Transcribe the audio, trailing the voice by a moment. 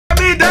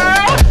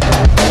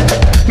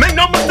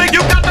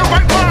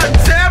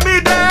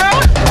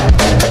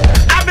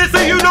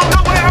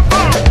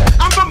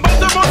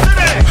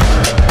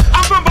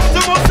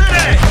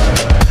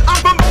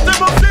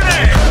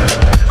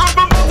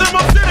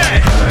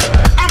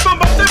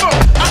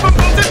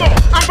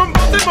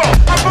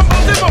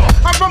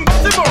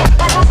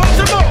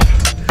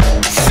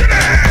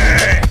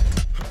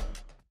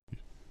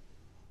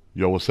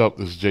what's up?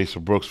 This is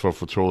Jason Brooks from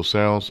Patrol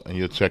Sounds, and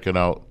you're checking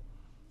out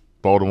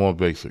Baltimore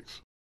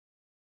Basics.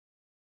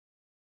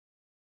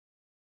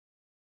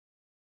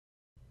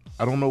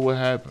 I don't know what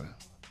happened.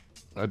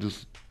 I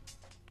just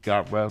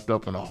got wrapped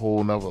up in a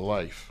whole nother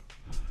life.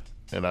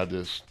 And I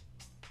just,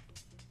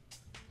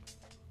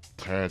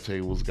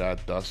 turntables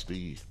got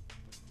dusty.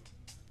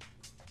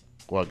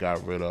 Well, I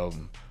got rid of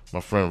them.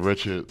 My friend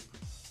Richard,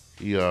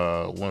 he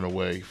went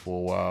away for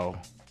a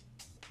while.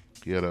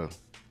 He had a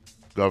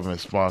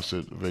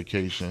government-sponsored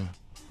vacation.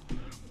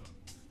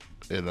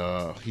 And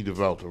he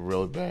developed a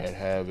really bad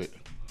habit.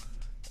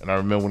 And I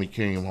remember when he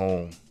came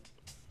home,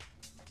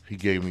 he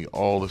gave me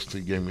all this.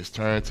 He gave me his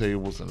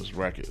turntables and his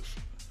records,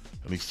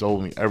 and he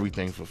sold me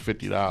everything for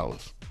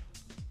 $50.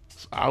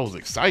 So I was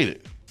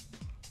excited.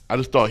 I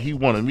just thought he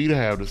wanted me to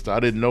have this stuff. I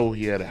didn't know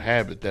he had a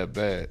habit that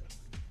bad.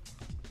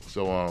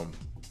 So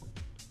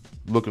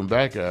looking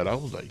back at it, I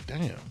was like,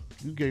 damn,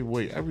 you gave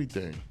away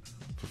everything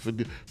for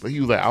 50. But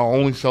he was like, I'll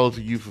only sell it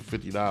to you for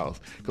 $50.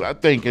 Because I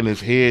think in his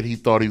head he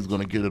thought he was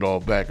gonna get it all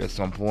back at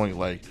some point.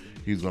 Like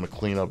he was gonna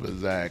clean up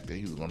his act, and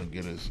he was gonna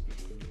get his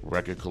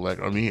record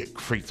collector. I mean, he had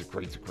crates of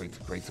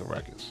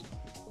records.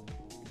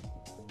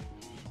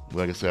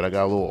 Like I said, I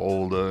got a little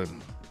older,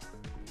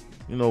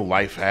 and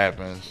life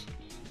happens.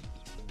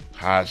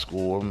 High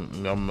school,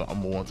 I'm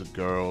more into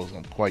girls.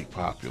 I'm quite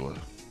popular,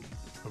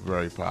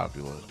 very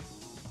popular,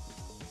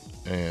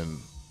 and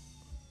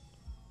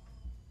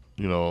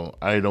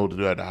I didn't know what to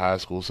do at the high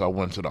school, so I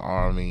went to the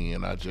Army,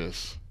 and I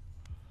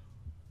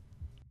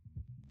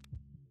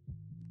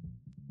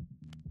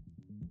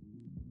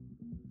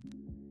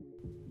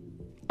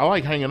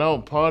like hanging out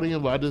and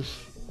partying, but I just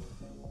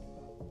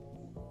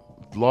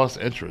lost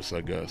interest,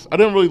 I guess. I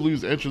didn't really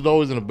lose interest.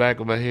 Always in the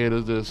back of my head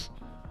is this.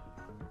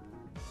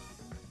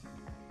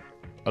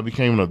 I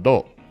became an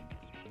adult.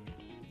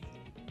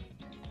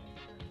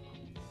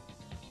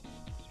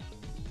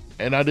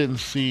 And I didn't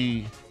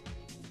see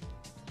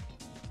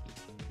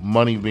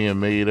money being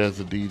made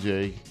as a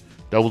DJ.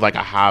 That was like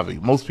a hobby.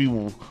 Most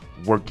people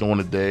worked during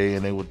the day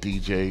and they would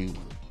DJ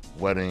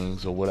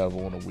weddings or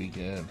whatever on the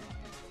weekend.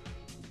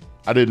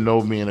 I didn't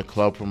know being a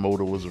club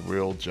promoter was a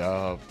real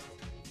job.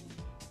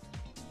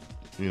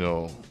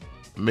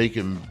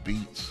 Making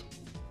beats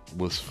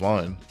was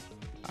fun.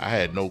 I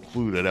had no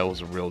clue that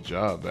was a real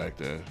job back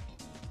then.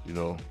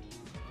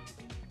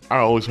 I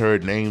always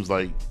heard names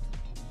like,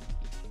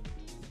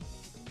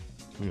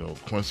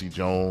 Quincy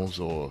Jones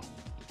or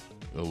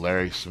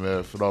Larry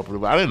Smith and all,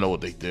 but I didn't know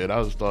what they did.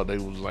 I just thought they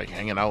was like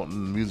hanging out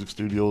in music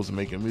studios and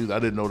making music. I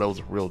didn't know that was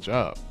a real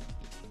job.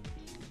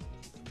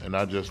 And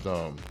I just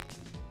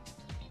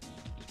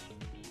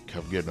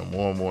kept getting in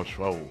more and more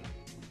trouble.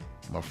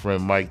 My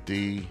friend Mike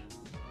D,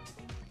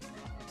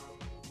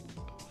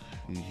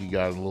 he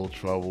got in a little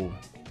trouble,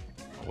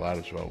 a lot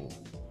of trouble.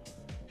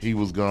 He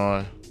was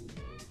gone.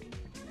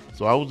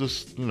 So I was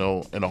just, in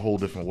a whole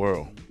different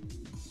world.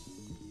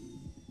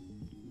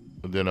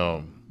 But then,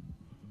 I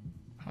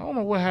don't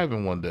know what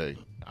happened one day.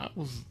 I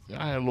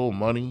had a little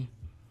money.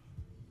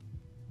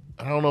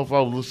 I don't know if I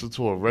was listening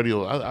to a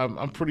radio.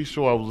 I'm pretty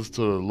sure I was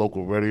listening to a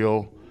local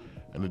radio,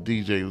 and the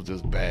DJ was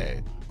just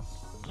bad.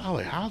 I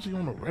was like, how's he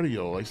on the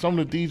radio? Like some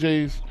of the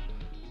DJs,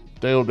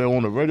 they're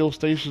on the radio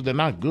stations, they're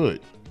not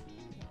good.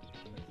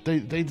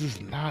 They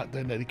just not,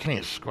 they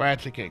can't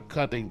scratch, they can't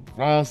cut, they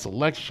wrong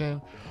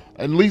selection.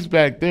 At least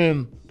back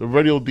then, the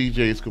radio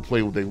DJs could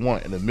play what they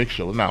want in the mix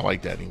show. It's not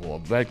like that anymore.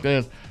 Back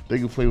then, they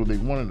could play what they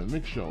want in the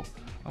mix show.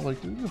 I'm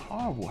like, dude, you're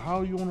horrible. How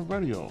are you on the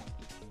radio?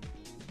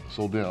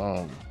 So then,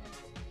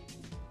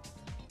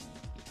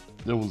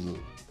 there was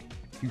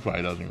he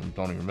probably don't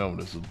even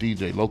remember this, a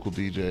DJ, local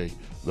DJ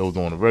that was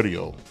on the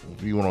radio,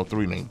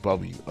 V103 named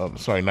Bubby,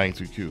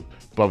 92Q,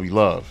 Bubby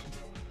Love.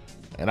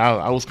 And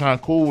I was kind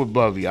of cool with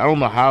Bubby. I don't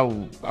know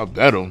how I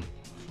bet him.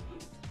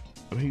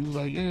 And he was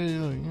like,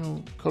 yeah,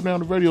 come down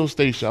to the radio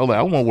station. I was like,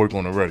 I want to work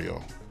on the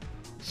radio.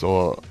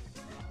 So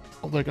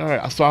I was like, all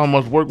right. I saw how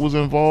much work was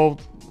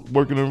involved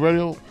working in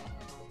radio.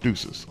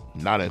 Deuces,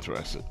 not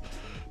interested.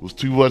 It was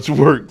too much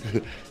work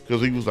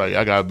because he was like,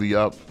 I gotta be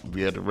up,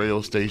 be at the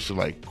radio station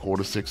like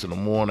 5:45 in the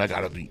morning. I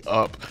gotta be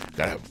up,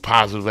 gotta have a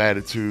positive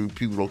attitude.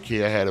 People don't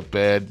care I had a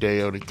bad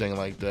day or anything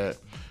like that.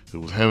 It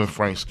was him and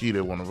Frank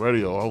Skeeter on the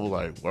radio. I was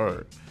like,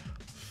 word,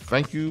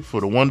 thank you for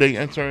the one-day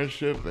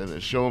internship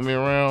and showing me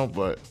around,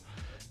 but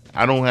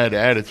I don't have the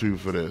attitude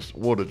for this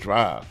or the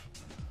drive.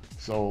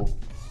 So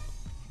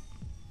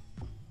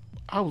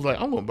I was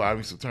like, I'm gonna buy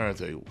me some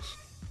turntables.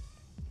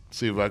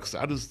 See if I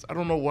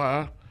don't know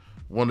why.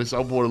 I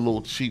bought a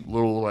little cheap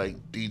little like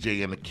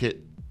DJ in a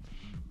kit.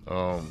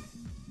 The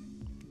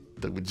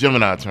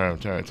Gemini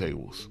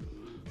turntables.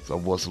 So I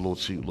bought some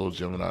cheap little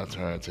Gemini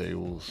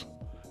turntables,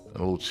 and a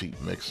little cheap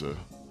mixer.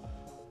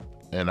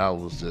 And I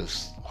was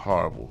just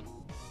horrible.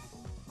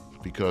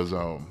 Because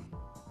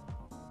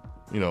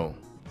you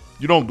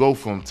don't go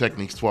from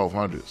Technics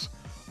 1200s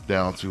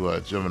down to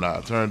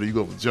Gemini turntable. You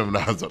go from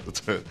Geminis up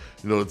to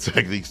the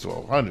Technics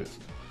 1200s.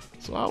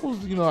 So I was,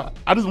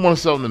 I just wanted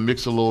something to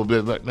mix a little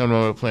bit. Like,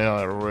 playing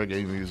out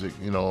reggae music,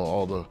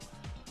 all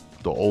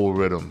the old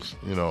rhythms,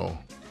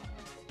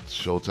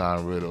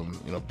 Showtime rhythm,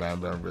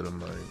 Bam Bam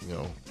rhythm,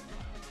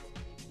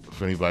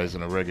 if anybody's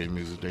in the reggae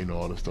music, they know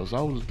all this stuff. So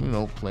I was,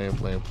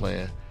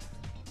 playing.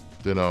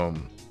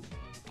 Then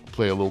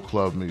play a little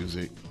club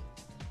music,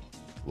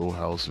 little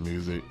house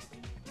music.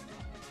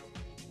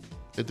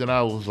 And then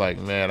I was like,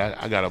 man,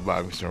 I gotta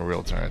buy me some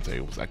real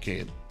turntables. I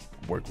can't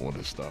work on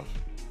this stuff.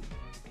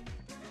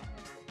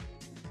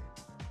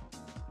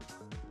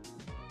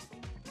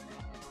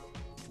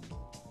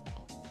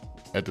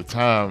 At the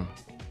time,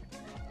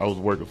 I was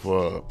working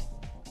for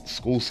a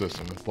school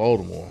system in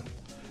Baltimore,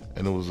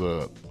 and there was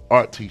a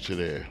art teacher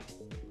there.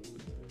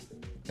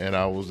 And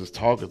I was just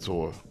talking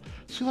to her.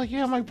 She's like,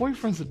 yeah, my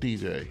boyfriend's a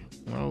DJ.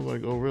 And I was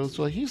like, oh, really? She's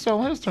like, he's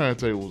selling his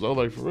turntables. I was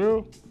like, for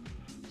real?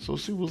 So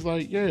she was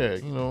like, yeah,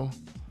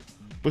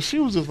 But she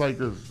was just like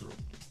this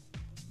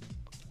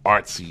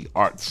artsy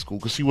art school,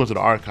 because she went to the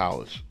art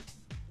college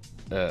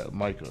at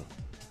Micah.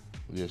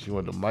 Yeah, she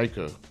went to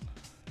Micah.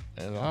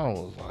 And I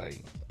was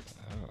like,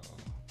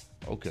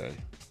 oh, okay.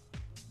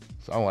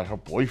 So I'm like, her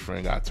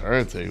boyfriend got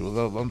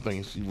turntables. I'm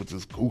thinking she was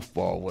this goofball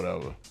or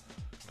whatever.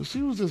 But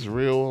she was just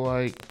real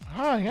like,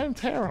 hi, I'm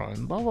Tara,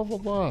 and blah, blah, blah,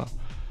 blah.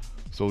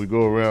 So we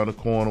go around the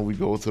corner, we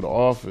go to the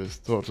office,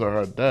 talk to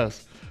her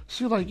desk.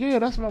 She was like, yeah,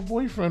 that's my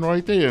boyfriend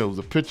right there. It was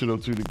a picture of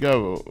them two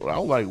together. I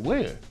was like,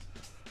 where?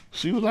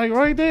 She was like,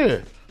 right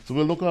there. So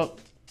we look up,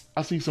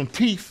 I see some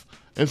teeth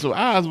and some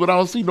eyes, but I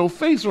don't see no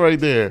face right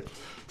there.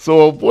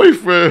 So her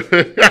boyfriend,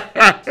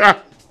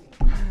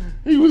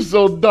 he was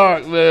so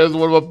dark, man. He's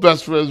one of my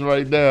best friends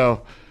right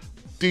now.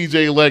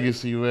 DJ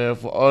Legacy, man,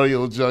 for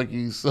Audio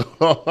Junkies.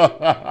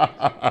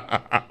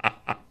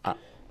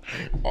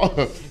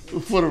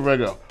 For the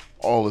record,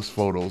 all his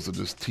photos are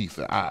just teeth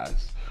and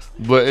eyes.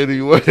 But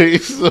anyway,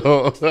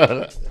 so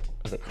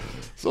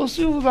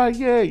she was like,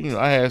 yeah,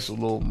 I had some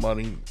little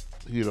money,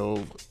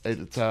 at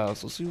the time.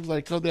 So she was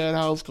like, come down the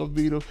house, come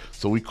meet him.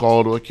 So we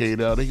called her, came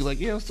down there. He's like,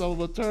 yeah, I'm selling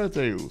my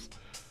turntables.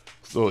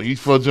 So he's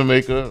from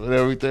Jamaica and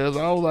everything. So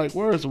I was like,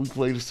 word. So we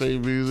played the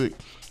same music,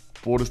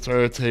 bought his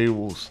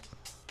turntables.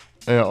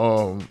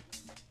 And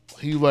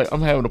he was like,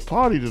 I'm having a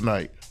party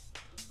tonight.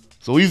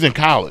 So he's in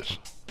college.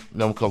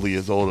 I'm a couple of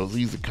years older. So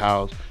he's in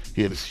college.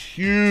 He had this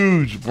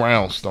huge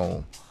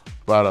brownstone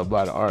by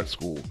the art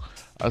school.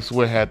 I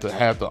swear had to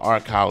have the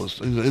art college.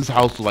 His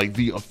house was like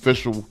the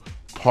official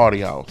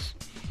party house.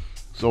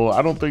 So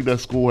I don't think that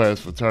school has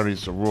fraternity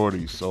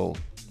sororities. So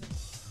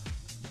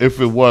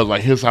if it was,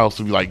 like, his house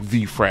would be like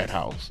the frat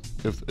house.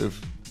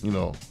 If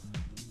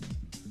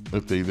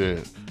they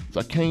did. So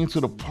I came to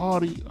the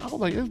party. I was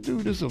like, this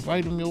dude just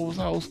invited me over his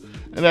house.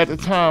 And at the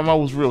time, I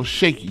was real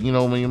shaky. You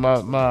know what I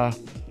mean?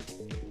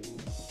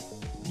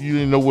 You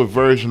didn't know what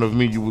version of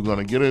me you were going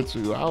to get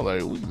into. I was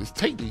like, we can just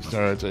take these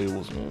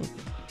turntables, man.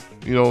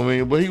 You know what I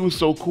mean? But he was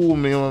so cool,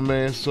 me and my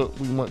man. So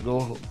we went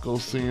go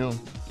see him.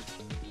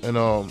 And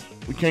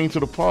we came to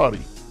the party.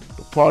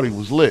 The party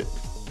was lit.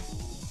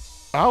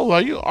 I was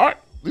like,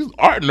 these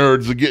art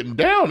nerds are getting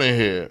down in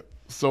here.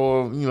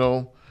 So,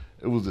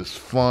 it was just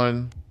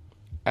fun.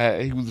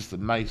 He was just a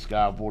nice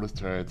guy, bought his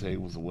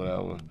turntables or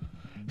whatever.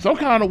 Some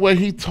kind of way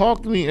he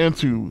talked me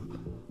into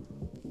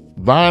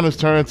buying his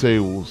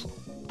turntables,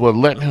 but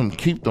letting him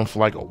keep them for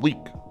like a week.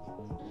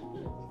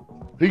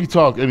 He could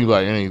talk to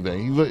anybody,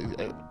 anything.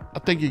 I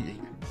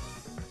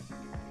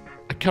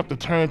kept the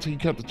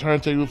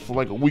turntables for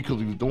like a week because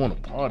he was doing a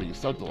party or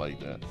something like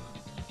that.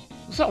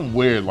 Something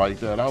weird like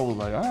that. I was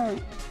like, all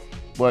right.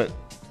 But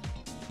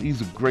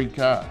he's a great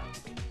guy,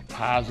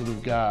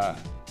 positive guy.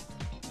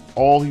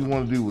 All he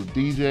wanted to do was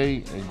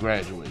DJ and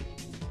graduate.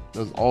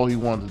 That's all he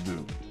wanted to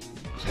do,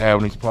 was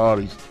having these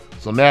parties.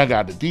 So now I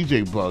got the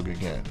DJ bug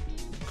again,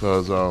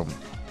 because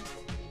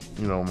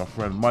my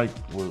friend Mike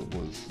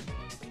was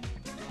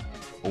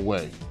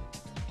away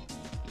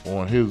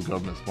on his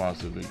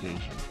government-sponsored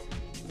vacation,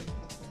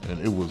 and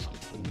it was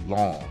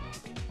long,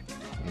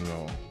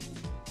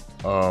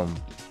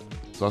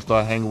 So I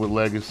started hanging with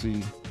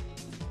Legacy.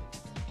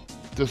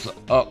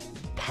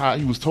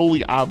 He was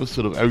totally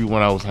opposite of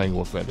everyone I was hanging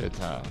with at that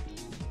time.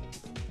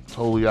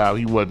 Totally out.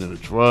 He wasn't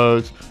into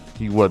drugs.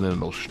 He wasn't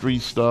into no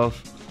street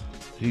stuff.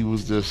 He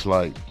was just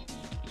like,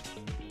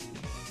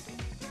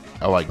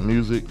 I like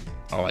music.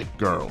 I like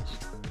girls.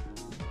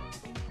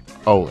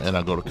 Oh, and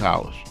I go to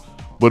college.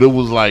 But it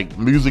was like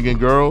music and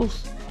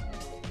girls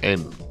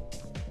and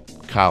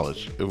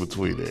college in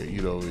between there,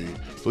 you know what I mean?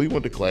 So he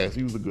went to class.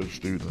 He was a good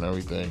student and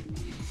everything.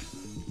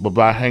 But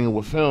by hanging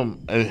with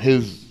him and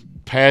his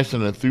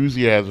passion and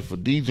enthusiasm for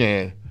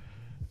DJing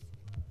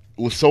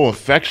was so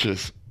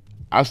infectious,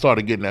 I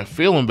started getting that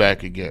feeling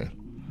back again.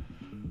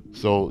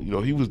 So,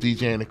 he was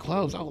DJing the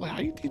clubs. I was like, how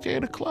you DJ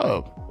in the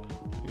club?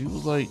 He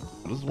was like,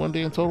 this one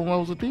day I told him I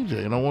was a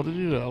DJ and I wanted to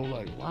do that. I was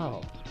like,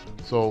 wow.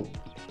 So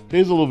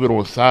here's a little bit on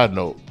a side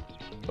note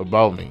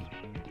about me.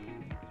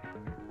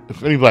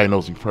 If anybody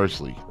knows me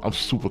personally, I'm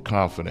super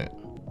confident.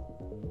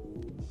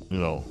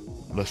 Not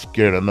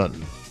scared of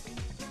nothing.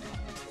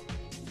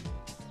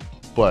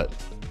 But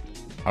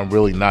I'm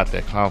really not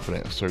that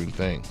confident in certain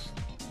things.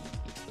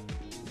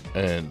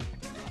 And,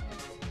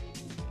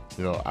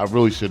 I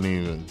really shouldn't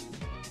even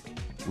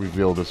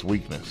reveal this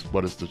weakness,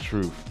 but it's the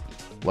truth.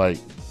 Like,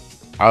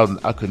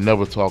 I could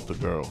never talk to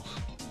girls.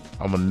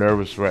 I'm a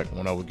nervous wreck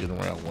when I would get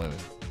around women.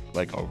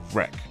 Like a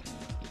wreck.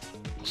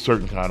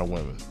 Certain kind of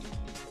women.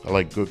 I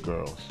like good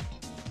girls.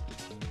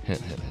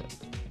 Hint, hint,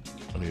 hint.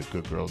 I need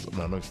good girls.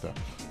 No, no, stop.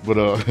 But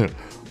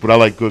but I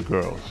like good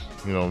girls.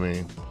 You know what I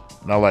mean?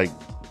 And I like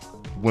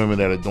women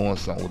that are doing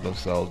something with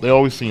themselves. They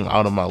always seem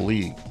out of my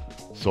league,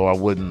 so I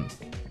would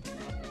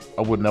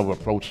never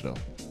approach them.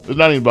 It's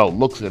not even about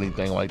looks or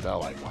anything like that.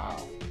 Like,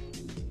 wow,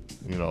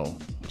 you know,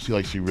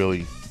 she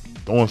really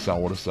doing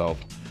something with herself.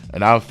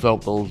 And I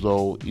felt those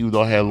though, even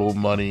though I had a little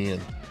money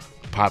and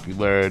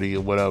popularity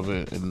or whatever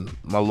in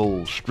my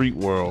little street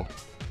world,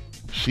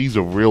 she's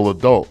a real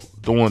adult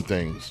doing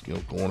things. You know,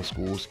 going to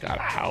school. She got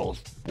a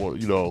house, or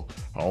you know,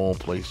 her own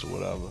place or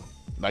whatever,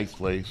 nice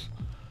place.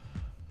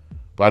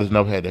 But I just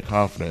never had that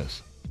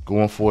confidence.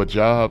 Going for a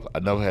job, I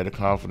never had the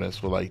confidence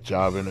for like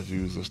job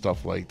interviews and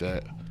stuff like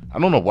that. I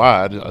don't know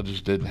why, I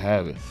just didn't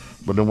have it.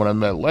 But then when I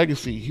met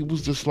Legacy, he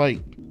was just like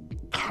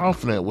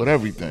confident with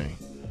everything.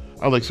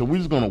 I was like, so we're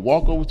just gonna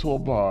walk over to a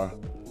bar,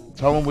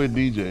 tell them we're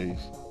DJs,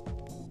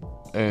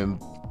 and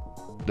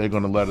they're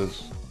gonna let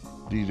us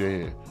DJ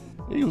here.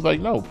 And he was like,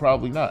 no,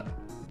 probably not.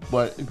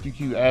 But if you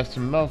keep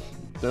asking enough,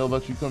 they'll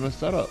let you come and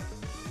set up.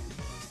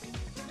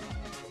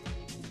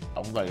 I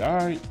was like, all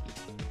right.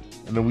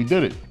 And then we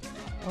did it.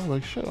 I was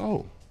like, shit,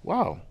 oh,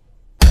 wow.